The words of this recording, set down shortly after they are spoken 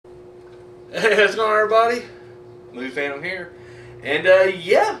Hey, how's it going, everybody? Movie Phantom here. And,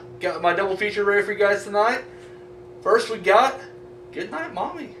 yeah, got my double feature ready for you guys tonight. First, we got Goodnight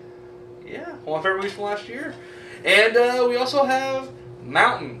Mommy. Yeah, one of my favorite movies from last year. And, we also have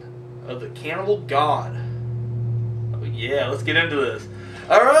Mountain of the Cannibal God. Oh, yeah, let's get into this.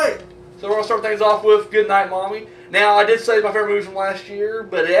 Alright, so we're going to start things off with Goodnight Mommy. Now, I did say my favorite movie from last year,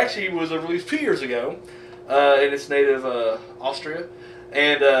 but it actually was released 2 years ago in its native Austria.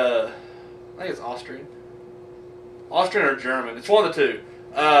 And, I think it's Austrian. Austrian or German. It's one of the two.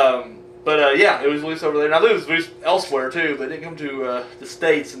 Yeah, it was released over there. And I believe it was released elsewhere too, but it didn't come to the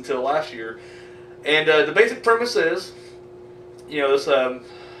States until last year. And the basic premise is, you know, this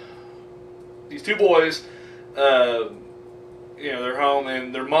these two boys, you know, they're home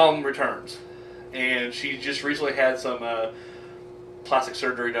and their mom returns, and she just recently had some plastic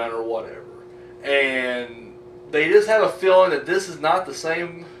surgery done or whatever, and they just have a feeling that this is not the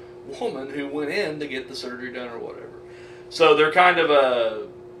same woman who went in to get the surgery done or whatever. So they're kind of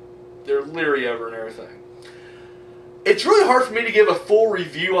they're leery over and everything. It's really hard for me to give a full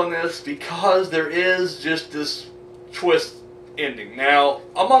review on this because there is just this twist ending. Now,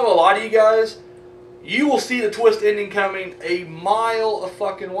 I'm not gonna lie to you guys, you will see the twist ending coming a mile a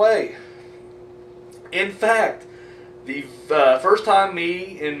fucking way. In fact, the first time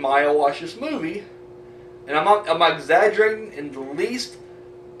me and Maya watched this movie, and I'm not exaggerating, in the least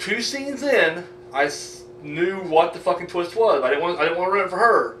 2 scenes in, I knew what the fucking twist was. I didn't want to ruin it for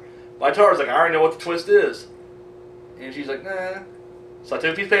her. But I told her, I was like, I already know what the twist is. And she's like, nah. So I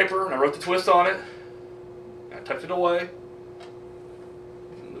took a piece of paper and I wrote the twist on it. I tucked it away.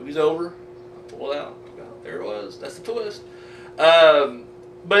 The movie's over. I pull it out. Oh, there it was. That's the twist.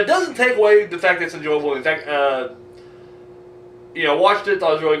 But it doesn't take away the fact that it's enjoyable. In fact, you know, watched it,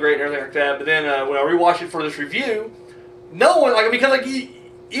 thought it was really great and everything like that. But then when I rewatched it for this review, no one, like, because like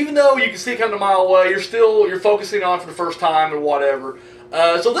even though you can see it coming a mile away, you're focusing on it for the first time or whatever.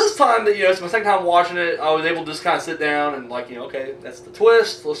 So this time, that, you know, it's my second time watching it, I was able to just kind of sit down and, like, you know, okay, that's the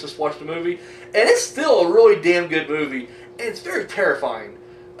twist, let's just watch the movie. And it's still a really damn good movie, and it's very terrifying.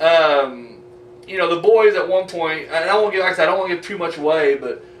 You know, the boys at one point, and I don't want to give, like I said, I don't want to give too much away,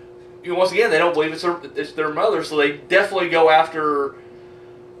 but, you know, once again, they don't believe it's their mother, so they definitely go after.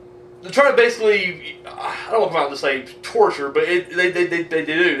 They're trying to basically, I don't want to come out and say torture, but they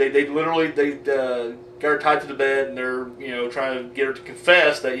do. They literally got her tied to the bed, and they're, you know, trying to get her to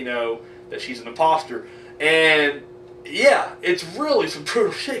confess that, you know, that she's an imposter. And yeah, it's really some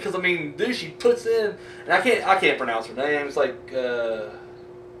brutal shit, because I mean, dude, she puts in, and I can't pronounce her name. It's like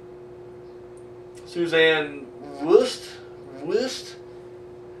Suzanne Wust. It's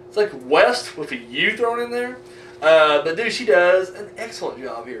like West with a U thrown in there. But dude, she does an excellent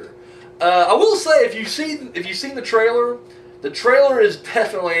job here. I will say, if you've seen the trailer is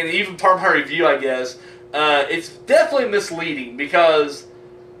definitely, and even part of my review, I guess, it's definitely misleading because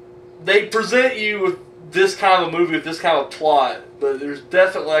they present you with this kind of a movie with this kind of plot, but there's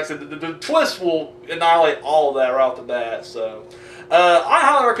definitely, like I said, the twist will annihilate all of that right off the bat. So, I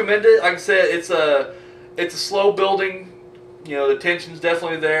highly recommend it. Like I said, it's a slow building. You know, the tension's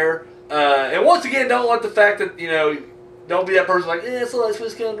definitely there. And once again, don't let the fact that, you know, don't be that person like, it's a nice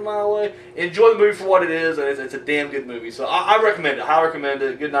twist coming to my way. Enjoy the movie for what it is, and it's a damn good movie. So I recommend it. I recommend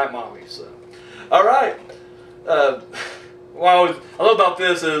it. Goodnight Mommy. So, all right. What I love about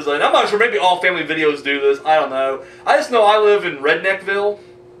this is, and I'm not sure, maybe all family videos do this. I don't know. I just know I live in Redneckville,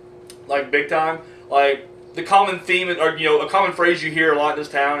 like big time. Like the common theme, or you know, a common phrase you hear a lot in this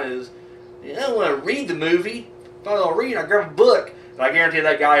town is, "You don't want to read the movie. If I don't read, I grab a book." And I guarantee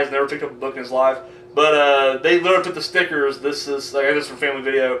that guy has never picked up a book in his life. But they literally put the stickers, this is, like this is from family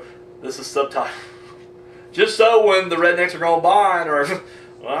video, this is subtitle. Just so when the rednecks are going by, or,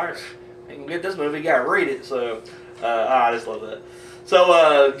 well, you can get this movie, you gotta read it. So, I just love that.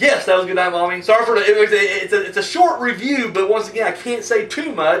 So, yes, that was Goodnight Mommy. Sorry for it's a short review, but once again, I can't say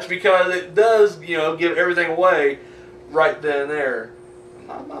too much because it does, you know, give everything away right then and there.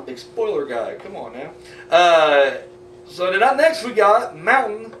 I'm not a big spoiler guy, come on now. So then up next we got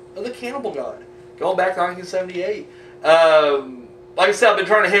Mountain of the Cannibal God. Going back to 1978. Like I said, I've been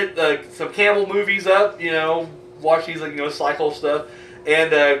trying to hit some cannibal movies up, you know, watch these, like, you know, cycle stuff,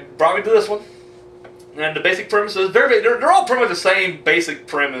 and brought me to this one. And the basic premise is they're all pretty much the same basic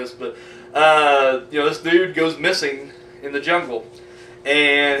premise, but you know, this dude goes missing in the jungle,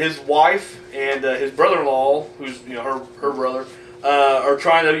 and his wife and his brother-in-law, who's, you know, her brother, are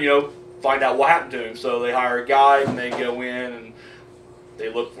trying to, you know, find out what happened to him. So they hire a guide and they go in and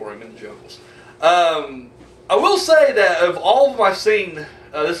they look for him in the jungles. I will say that of all of them I've seen,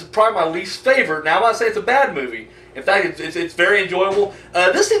 this is probably my least favorite. Now, I'm not saying it's a bad movie. In fact, it's very enjoyable.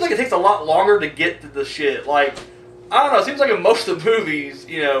 This seems like it takes a lot longer to get to the shit. Like, I don't know, it seems like in most of the movies,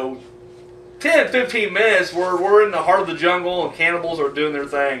 you know, 10, 15 minutes, we're in the heart of the jungle and cannibals are doing their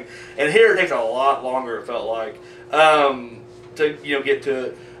thing. And here it takes a lot longer, it felt like, to, you know, get to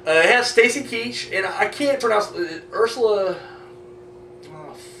it. It has Stacy Keach, and I can't pronounce Ursula.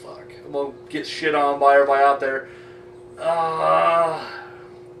 Oh, fuck. I'm going to get shit on by everybody out there. I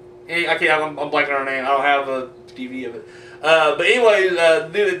can't, I'm blanking on her name. I don't have a DVD of it. But anyway,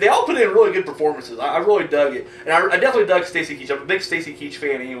 they all put in really good performances. I really dug it. And I definitely dug Stacy Keach. I'm a big Stacy Keach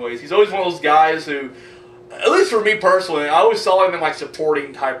fan anyways. He's always one of those guys who, at least for me personally, I always saw him in like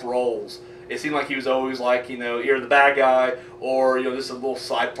supporting type roles. It seemed like he was always like, you know, either the bad guy or, you know, just a little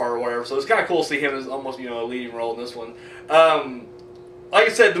side part or whatever. So it's kind of cool to see him as almost, you know, a leading role in this one. Like I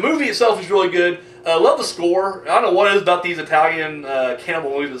said, the movie itself is really good. Love the score. I don't know what it is about these Italian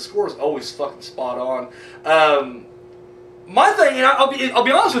cannibal movies, but the score is always fucking spot on. My thing, and I'll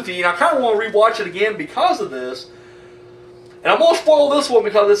be honest with you, and I kind of want to rewatch it again because of this. And I'm going to spoil this one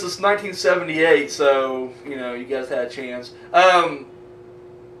because this is 1978, so, you know, you guys had a chance.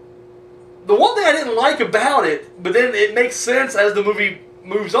 The one thing I didn't like about it, but then it makes sense as the movie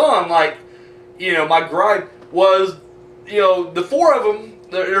moves on, like, you know, my gripe was, you know, the four of them,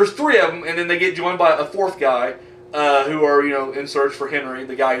 there's three of them, and then they get joined by a fourth guy, who are, you know, in search for Henry,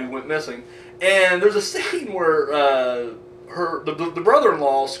 the guy who went missing. And there's a scene where the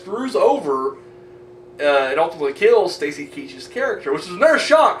brother-in-law screws over and ultimately kills Stacy Keach's character, which is another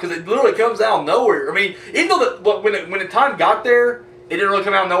shock because it literally comes out of nowhere. I mean, even though when the time got there, it didn't really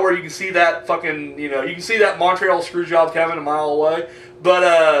come out of nowhere. You can see that fucking, you know, you can see that Montreal screw job coming a mile away.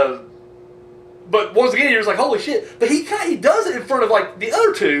 But once again, you're just like, holy shit. But he does it in front of like the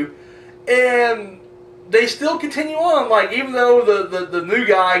other two, and they still continue on. Like, even though the new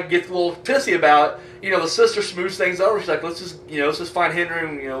guy gets a little pissy about it, you know, the sister smooths things over. She's like, let's just find Henry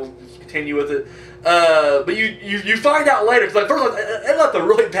and, you know, continue with it. But you find out later, because like, first it left a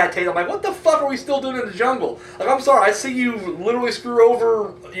really bad taste. I'm like, what the fuck are we still doing in the jungle? Like, I'm sorry, I see you literally screw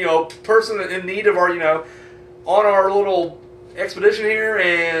over, you know, person in need of our, you know, on our little expedition here,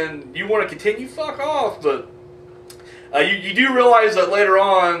 and you want to continue? Fuck off. But you do realize that later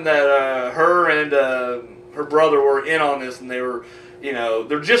on that her and her brother were in on this, and they were, you know,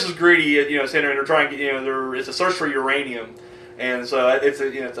 they're just as greedy, you know, as Henry. They're trying to get, you know, it's a search for uranium. And so it's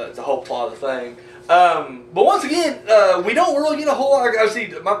a, you know, it's a whole plot of the thing. But once again, we don't really get a whole lot.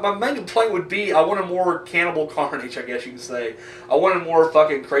 Obviously, my main complaint would be I wanted more cannibal carnage, I guess you can say. I wanted more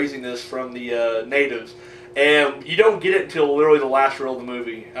fucking craziness from the natives. And you don't get it until literally the last reel of the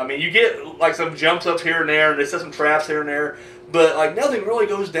movie. I mean, you get like some jumps up here and there, and they set some traps here and there. But like nothing really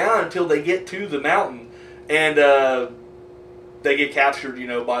goes down until they get to the mountain. And they get captured, you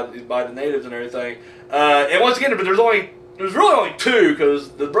know, by the natives and everything. And once again, but there's really only two,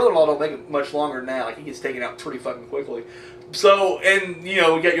 because the brother-in-law don't make it much longer than that. Like, he gets taken out pretty fucking quickly. So, and, you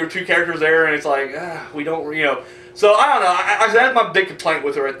know, we got your two characters there, and it's like, we don't, you know. So, I don't know. That's my big complaint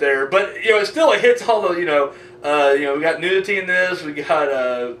with it right there. But, you know, it hits all the, you know, we got nudity in this. We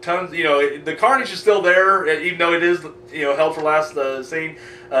got tons, you know, the carnage is still there, even though it is, you know, held for last scene.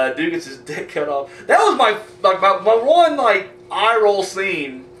 Dude gets his dick cut off. That was my one, like, eye roll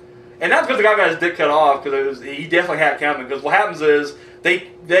scene. And not because the guy got his dick cut off, because he definitely had it coming. Because what happens is they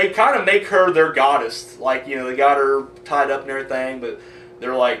kind of make her their goddess. Like, you know, they got her tied up and everything, but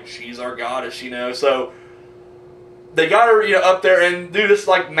they're like, she's our goddess, you know. So they got her, you know, up there, and dude, this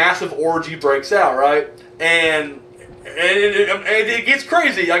like massive orgy breaks out, right? And it gets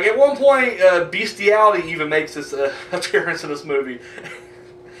crazy. Like at one point, bestiality even makes this appearance in this movie.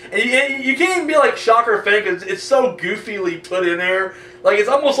 And you can't even be like shocked or offended because it's so goofily put in there. Like, it's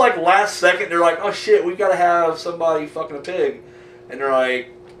almost like last second they're like, oh shit, we gotta have somebody fucking a pig. And they're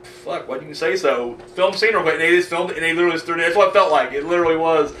like, fuck, why didn't you say so? Film scene real quick. And they just filmed it and they literally just threw it in. That's what it felt like. It literally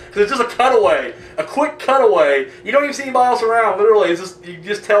was. Because it's just a cutaway. A quick cutaway. You don't even see anybody else around. Literally, it's just, you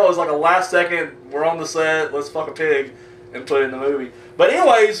just tell it's like a last second, we're on the set, let's fuck a pig, and put it in the movie. But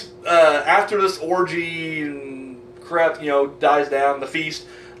anyways, after this orgy and crap, you know, dies down, the feast,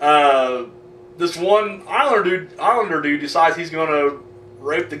 this one islander dude decides he's going to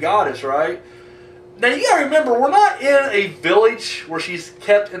rape the goddess, right? Now you gotta remember, we're not in a village where she's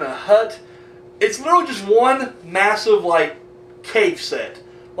kept in a hut. It's literally just one massive like cave set.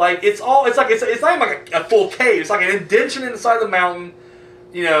 Like it's not even like a full cave. It's like an indention inside the mountain.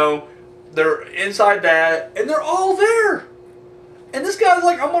 You know, they're inside that, and they're all there. And this guy's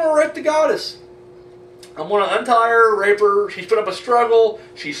like, I'm gonna rape the goddess. I'm gonna untie her, rape her. She's put up a struggle.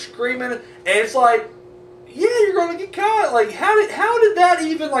 She's screaming, and it's like, yeah, you're going to get caught. Like, how did that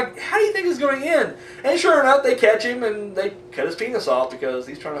even, like, how do you think it's going to end? And sure enough, they catch him and they cut his penis off because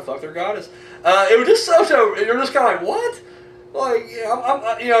he's trying to fuck their goddess. It was just so you're just kind of like, what? Like, yeah,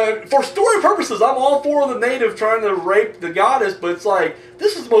 I'm, you know, for story purposes, I'm all for the native trying to rape the goddess, but it's like,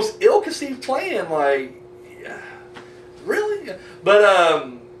 this is the most ill-conceived plan. Like, yeah, really? But,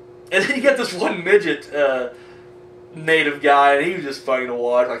 and then you get this one midget, native guy, and he was just funny to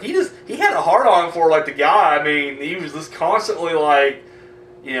watch. Like, he had a hard on for, like, the guy. I mean, he was just constantly, like,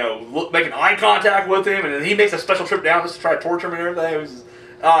 you know, making eye contact with him, and then he makes a special trip down just to try to torture him and everything. It was just,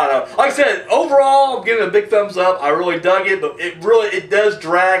 I don't know. Like I said, overall, I'm giving it a big thumbs up. I really dug it, but it does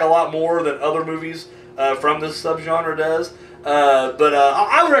drag a lot more than other movies from this subgenre does. But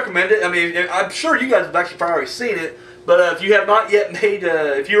I would recommend it. I mean, I'm sure you guys have actually probably already seen it, but if you have not yet made,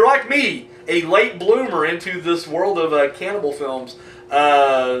 if you're like me, a late bloomer into this world of cannibal films,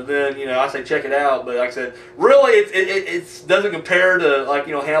 then, you know, I say check it out. But like I said, really, it doesn't compare to, like,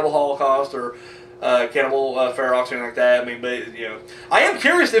 you know, Hannibal Holocaust or Cannibal Ferox or anything like that. I mean, but, you know, I am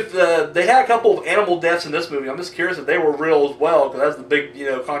curious if they had a couple of animal deaths in this movie. I'm just curious if they were real as well, because that's the big, you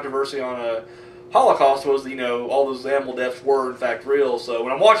know, controversy on Holocaust was, you know, all those animal deaths were in fact real. So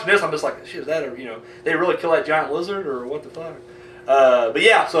when I'm watching this, I'm just like, shit, is that a, you know, they really kill that giant lizard or what the fuck? But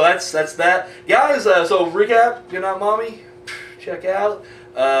yeah, so that's that, guys. So recap, Goodnight Mommy, check out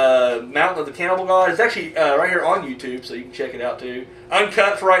Mountain of the Cannibal God. It's actually right here on YouTube, so you can check it out too.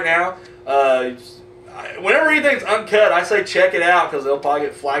 Uncut for right now. Whenever anything's uncut, I say check it out because they'll probably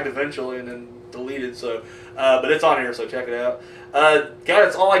get flagged eventually and then deleted. So, but it's on here, so check it out. Guys,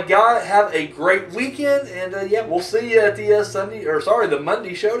 that's all I got. Have a great weekend, and yeah, we'll see you at the the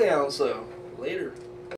Monday showdown. So later.